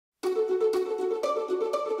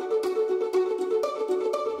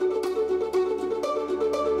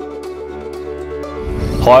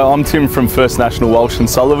Hi, I'm Tim from First National Walsh and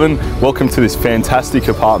Sullivan. Welcome to this fantastic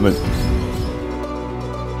apartment.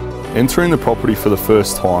 Entering the property for the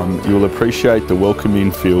first time, you will appreciate the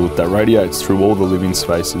welcoming feel that radiates through all the living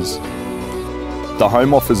spaces. The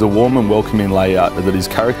home offers a warm and welcoming layout that is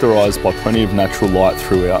characterised by plenty of natural light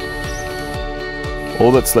throughout.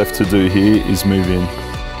 All that's left to do here is move in.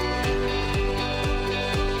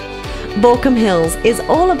 Baulkham Hills is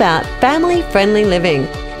all about family-friendly living.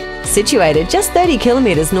 Situated just 30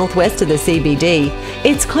 kilometres northwest of the CBD,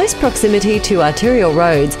 its close proximity to arterial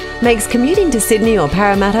roads makes commuting to Sydney or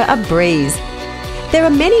Parramatta a breeze. There are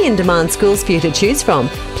many in-demand schools for you to choose from,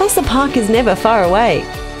 plus the park is never far away.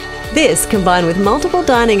 This, combined with multiple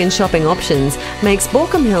dining and shopping options, makes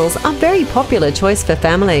Baulkham Hills a very popular choice for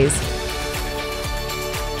families.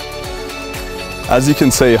 As you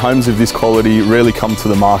can see, homes of this quality rarely come to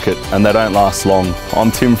the market and they don't last long.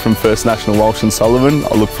 I'm Tim from First National Walsh and Sullivan.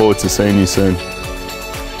 I look forward to seeing you soon.